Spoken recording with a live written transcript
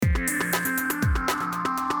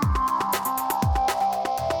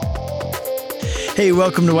Hey,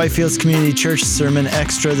 welcome to Whitefields Community Church Sermon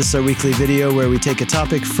Extra. This is our weekly video where we take a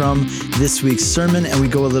topic from this week's sermon and we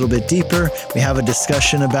go a little bit deeper. We have a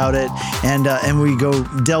discussion about it, and we go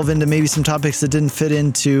delve into maybe some topics that didn't fit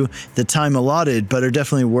into the time allotted, but are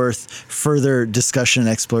definitely worth further discussion and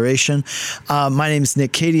exploration. My name is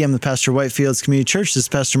Nick Cady. I'm the pastor of Whitefields Community Church. This is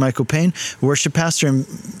Pastor Michael Payne, worship pastor.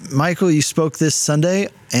 And Michael, you spoke this Sunday,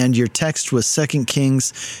 and your text was 2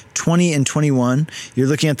 Kings 20 and 21. You're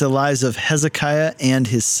looking at the lives of Hezekiah and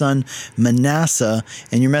his son Manasseh,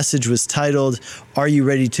 and your message was titled, "Are You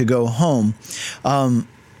Ready to Go Home?"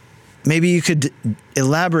 Maybe you could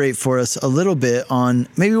elaborate for us a little bit on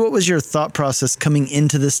maybe what was your thought process coming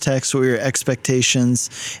into this text, what were your expectations,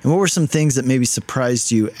 and what were some things that maybe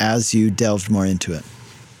surprised you as you delved more into it?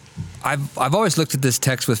 I've always looked at this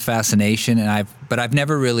text with fascination, but I've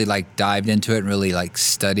never really dived into it and really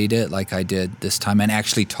studied it like I did this time and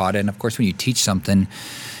actually taught it. And of course, when you teach something,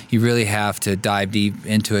 you really have to dive deep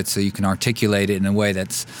into it so you can articulate it in a way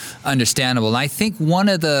that's understandable. And I think one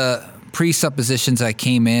of the presuppositions I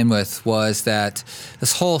came in with was that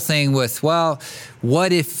this whole thing with, well,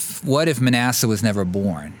 what if Manasseh was never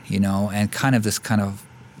born, and this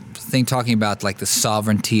thing talking about the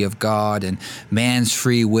sovereignty of God and man's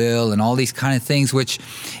free will and all these kind of things, which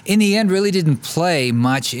in the end really didn't play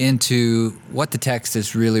much into what the text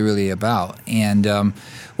is really, really about. And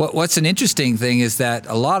what's an interesting thing is that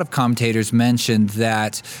a lot of commentators mentioned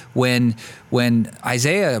that when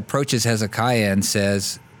Isaiah approaches Hezekiah and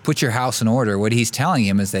says, "Put your house in order," what he's telling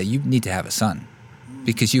him is that you need to have a son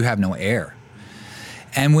because you have no heir.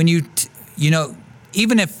 And when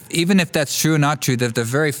even if that's true or not true, the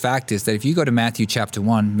very fact is that if you go to Matthew chapter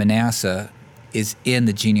 1, Manasseh is in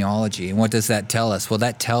the genealogy. And what does that tell us? Well,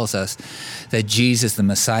 that tells us that Jesus, the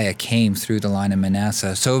Messiah, came through the line of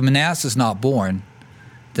Manasseh. So if Manasseh's not born,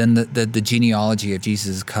 then the genealogy of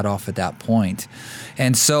Jesus is cut off at that point.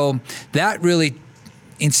 And so that really,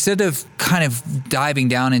 instead of kind of diving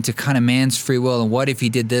down into kind of man's free will and what if he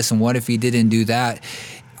did this and what if he didn't do that,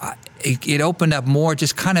 it opened up more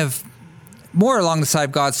just kind of more along the side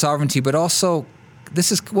of God's sovereignty, but also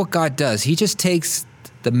this is what God does. He just takes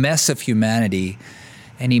the mess of humanity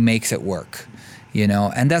and he makes it work,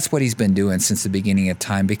 and that's what he's been doing since the beginning of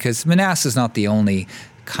time, because Manasseh is not the only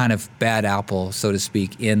kind of bad apple, so to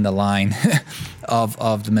speak, in the line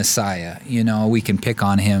of the Messiah. We can pick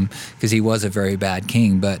on him because he was a very bad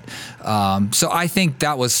king. But so I think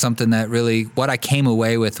that was something that really, what I came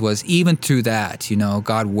away with was even through that,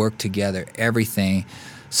 God worked together everything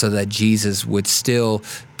so that Jesus would still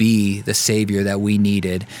be the Savior that we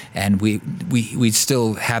needed, and we'd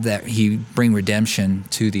still have that. He bring redemption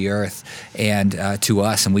to the earth and to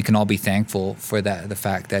us, and we can all be thankful for that, the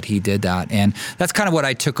fact that He did that. And that's kind of what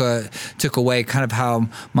I took away. Kind of how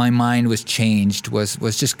my mind was changed was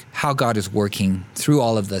just how God is working through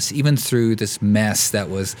all of this, even through this mess that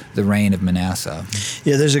was the reign of Manasseh.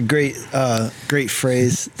 Yeah, there's a great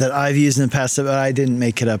phrase that I've used in the past, but I didn't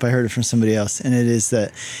make it up. I heard it from somebody else, and it is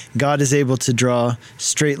that God is able to draw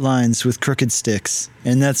straight lines with crooked sticks.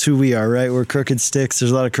 And that's who we are, right? We're crooked sticks.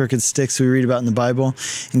 There's a lot of crooked sticks we read about in the Bible.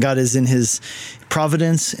 And God is in His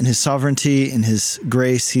providence, in His sovereignty, in His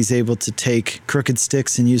grace. He's able to take crooked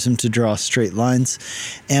sticks and use them to draw straight lines.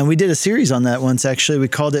 And we did a series on that once, actually. We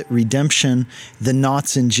called it Redemption, the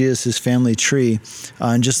Knots in Jesus' Family Tree.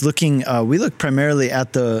 And just looking, we looked primarily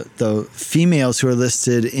at the females who are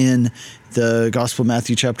listed in the Gospel of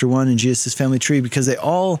Matthew chapter 1 and Jesus' family tree, because they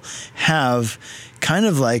all have kind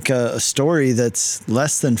of like a story that's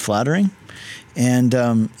less than flattering. And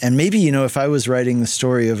maybe, if I was writing the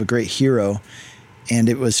story of a great hero and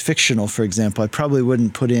it was fictional, for example, I probably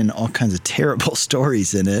wouldn't put in all kinds of terrible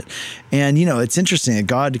stories in it. And, it's interesting that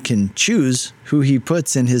God can choose who He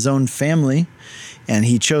puts in His own family. And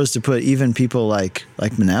He chose to put even people like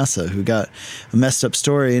Manasseh, who got a messed up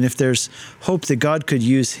story. And if there's hope that God could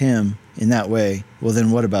use him in that way, well,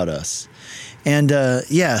 then what about us? And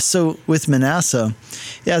so with Manasseh,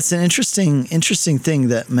 it's an interesting thing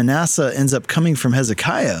that Manasseh ends up coming from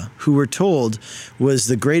Hezekiah, who we're told was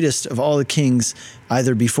the greatest of all the kings,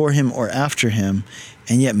 either before him or after him.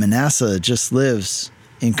 And yet Manasseh just lives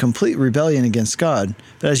in complete rebellion against God.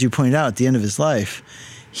 But as you pointed out, at the end of his life,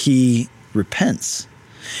 he repents.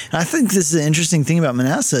 And I think this is an interesting thing about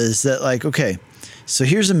Manasseh is that, okay, so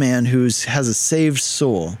here's a man who has a saved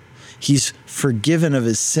soul. He's forgiven of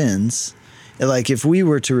his sins. If we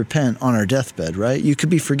were to repent on our deathbed, right? You could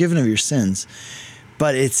be forgiven of your sins.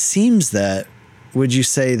 But it seems that, would you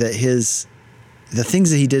say that the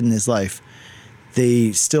things that he did in his life,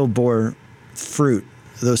 they still bore fruit,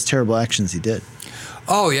 those terrible actions he did?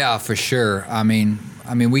 Oh yeah, for sure. I mean,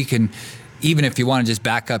 we can even if you want to just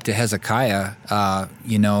back up to Hezekiah,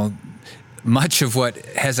 much of what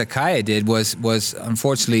Hezekiah did was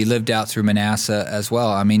unfortunately lived out through Manasseh as well.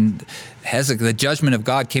 I mean, the judgment of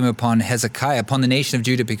God came upon Hezekiah, upon the nation of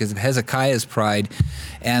Judah, because of Hezekiah's pride,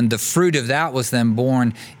 and the fruit of that was then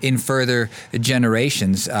born in further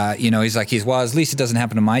generations. He's like, at least it doesn't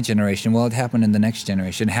happen in my generation. Well, it happened in the next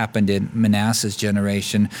generation. It happened in Manasseh's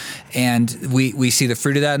generation, and we see the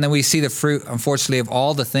fruit of that, and then we see the fruit, unfortunately, of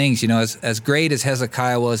all the things. As great as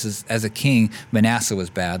Hezekiah was as a king, Manasseh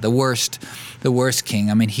was bad, the worst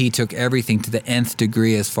king. I mean, he took everything to the nth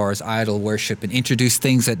degree as far as idol worship and introduced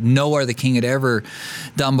things that no other king had ever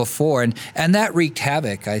done before. And that wreaked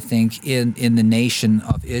havoc, I think, in the nation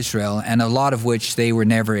of Israel, and a lot of which they were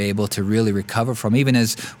never able to really recover from. Even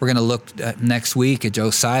as we're going to look at next week at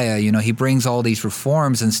Josiah, he brings all these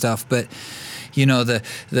reforms and stuff, but,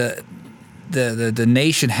 the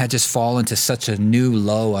nation had just fallen to such a new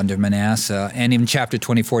low under Manasseh. And in chapter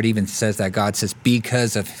 24, it even says that God says,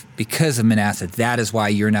 because of Manasseh, that is why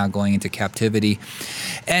you're now going into captivity.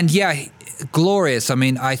 And glorious. I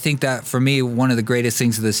mean, I think that for me, one of the greatest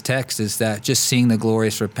things of this text is that just seeing the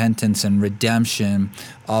glorious repentance and redemption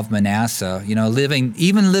of Manasseh, living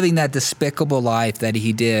that despicable life that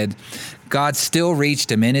he did, God still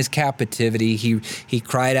reached him in his captivity. He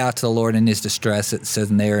cried out to the Lord in his distress. It says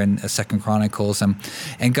there in 2 Chronicles,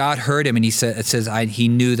 and God heard him, and he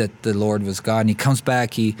knew that the Lord was God. And he comes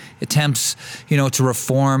back. He attempts, to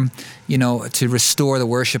reform, to restore the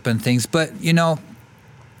worship and things, but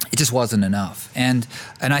it just wasn't enough. And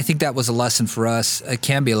I think that was a lesson for us. It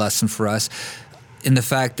can be a lesson for us in the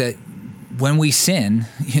fact that when we sin,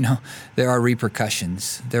 there are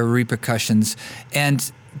repercussions. There are repercussions, and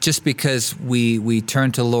just because we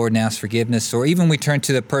turn to the Lord and ask forgiveness, or even we turn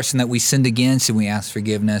to the person that we sinned against and we ask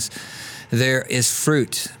forgiveness, there is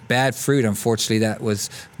fruit, bad fruit, unfortunately, that was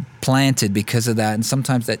planted because of that. And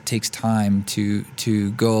sometimes that takes time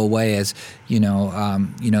to go away as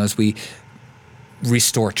we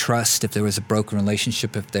restore trust, if there was a broken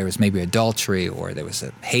relationship, if there was maybe adultery, or there was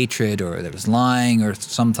a hatred, or there was lying, or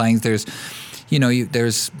sometimes there's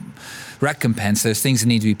recompense. There's things that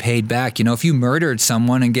need to be paid back. If you murdered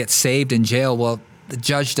someone and get saved in jail, well, the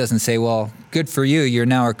judge doesn't say, well, good for you, you're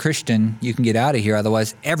now a Christian, you can get out of here.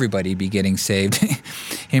 Otherwise, everybody be getting saved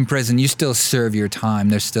in prison. You still serve your time.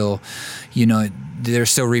 There's still,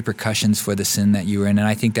 there's still repercussions for the sin that you were in. And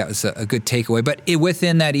I think that was a good takeaway. But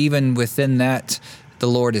within that, the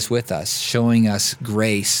Lord is with us, showing us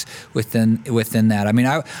grace within that. I mean,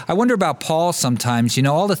 I wonder about Paul sometimes,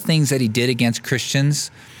 all the things that he did against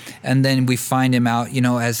Christians. And then we find him out,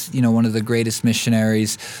 as one of the greatest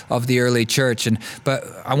missionaries of the early church. But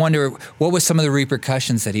I wonder what was some of the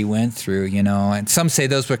repercussions that he went through, And some say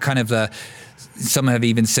those were kind of some have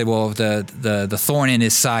even said, well, the thorn in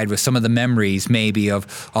his side was some of the memories maybe of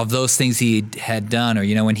those things he had done,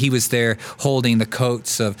 or when he was there holding the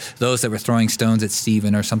coats of those that were throwing stones at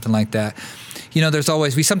Stephen or something like that.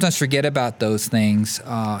 We sometimes forget about those things,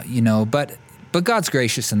 but God's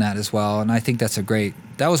gracious in that as well. And I think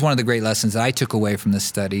that was one of the great lessons that I took away from this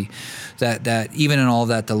study, that even in all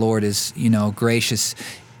that, the Lord is, gracious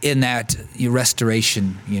in that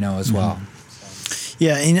restoration, as well.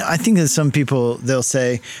 Yeah, and I think that some people, they'll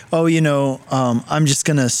say, oh, I'm just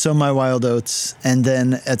going to sow my wild oats, and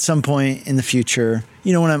then at some point in the future,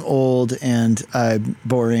 when I'm old and I'm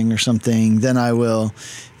boring or something, then I will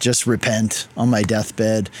just repent on my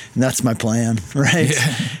deathbed, and that's my plan, right?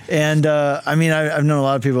 Yeah. And I've known a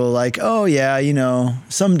lot of people like, oh yeah,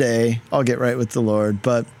 someday I'll get right with the Lord,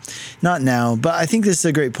 but not now. But I think this is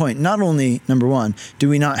a great point. Not only, number one, do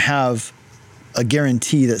we not have a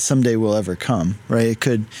guarantee that someday will ever come, right?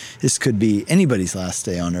 This could be anybody's last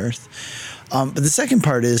day on earth. But the second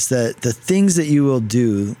part is that the things that you will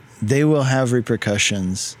do, they will have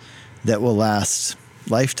repercussions that will last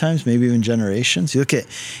lifetimes, maybe even generations. You look at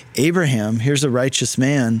Abraham, here's a righteous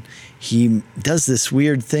man. He does this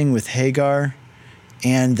weird thing with Hagar,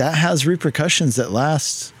 and that has repercussions that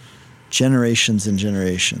last generations and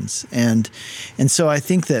generations. And so I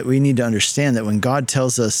think that we need to understand that when God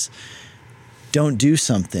tells us, don't do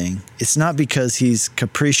something, it's not because he's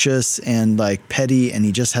capricious and like petty and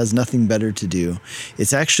he just has nothing better to do.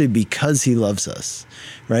 It's actually because he loves us,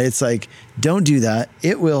 right? It's like, don't do that.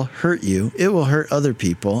 It will hurt you. It will hurt other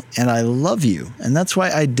people. And I love you. And that's why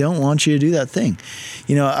I don't want you to do that thing.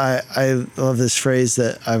 I love this phrase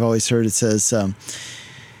that I've always heard. It says,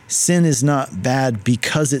 sin is not bad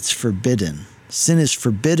because it's forbidden, Sin is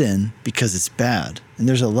forbidden because it's bad. And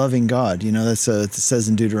there's a loving God. That's it says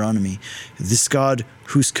in Deuteronomy, this God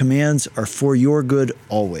whose commands are for your good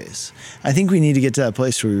always. I think we need to get to that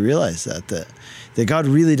place where we realize that God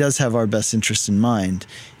really does have our best interest in mind,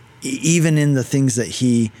 even in the things that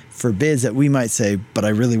he forbids that we might say, but I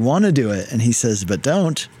really want to do it. And he says, but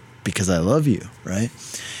don't, because I love you, right?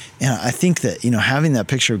 And I think that, having that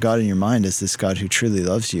picture of God in your mind as this God who truly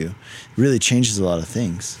loves you really changes a lot of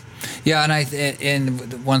things. Yeah,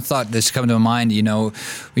 and one thought that's come to mind,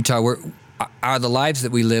 we talk, are the lives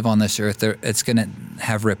that we live on this earth, it's going to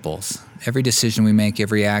have ripples. Every decision we make,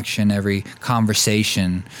 every action, every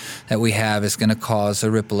conversation that we have is going to cause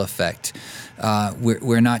a ripple effect.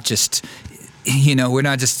 We're not just, in a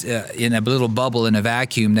little bubble in a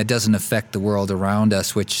vacuum that doesn't affect the world around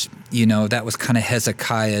us, which, that was kind of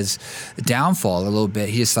Hezekiah's downfall a little bit.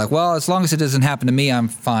 He's just like, well, as long as it doesn't happen to me, I'm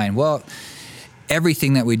fine. Well,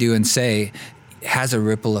 everything that we do and say has a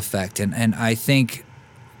ripple effect. And I think,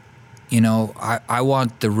 I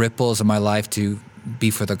want the ripples of my life to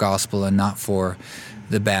be for the gospel and not for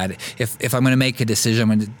the bad. If I'm going to make a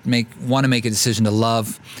decision, I'm going to want to make a decision to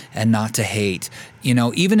love and not to hate.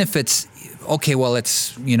 Even if it's, okay, well,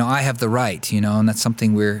 it's, I have the right, and that's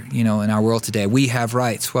something we're, in our world today, we have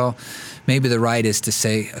rights. Well, maybe the right is to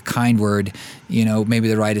say a kind word, maybe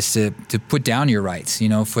the right is to put down your rights,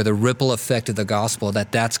 for the ripple effect of the gospel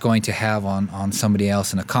that's going to have on somebody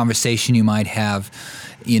else, and a conversation you might have,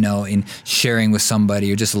 in sharing with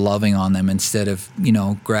somebody or just loving on them instead of,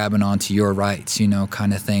 grabbing onto your rights,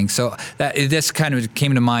 kind of thing. So this kind of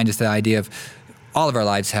came to mind, just the idea of all of our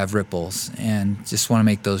lives have ripples, and just want to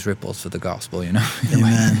make those ripples for the gospel, Amen.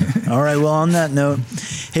 All right. Well, on that note,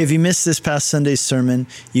 hey, if you missed this past Sunday's sermon,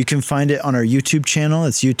 you can find it on our YouTube channel.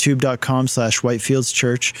 It's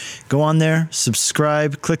youtube.com/WhitefieldsChurch. Go on there,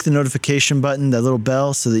 subscribe, click the notification button, that little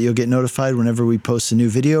bell, so that you'll get notified whenever we post a new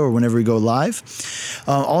video or whenever we go live.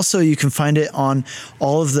 Also, you can find it on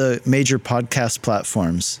all of the major podcast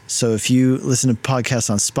platforms. So if you listen to podcasts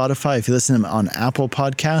on Spotify, if you listen to them on Apple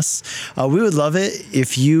Podcasts, we would love it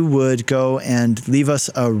if you would go and leave us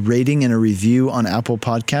a rating and a review on Apple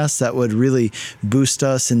Podcasts. That would really boost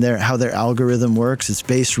us in how their algorithm works. It's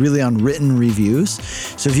based really on written reviews.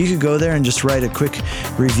 So if you could go there and just write a quick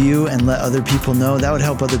review and let other people know, that would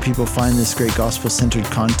help other people find this great gospel-centered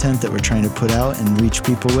content that we're trying to put out and reach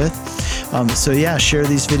people with. So yeah, share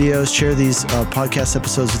these videos, share these podcast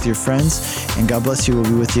episodes with your friends, and God bless you. We'll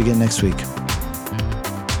be with you again next week.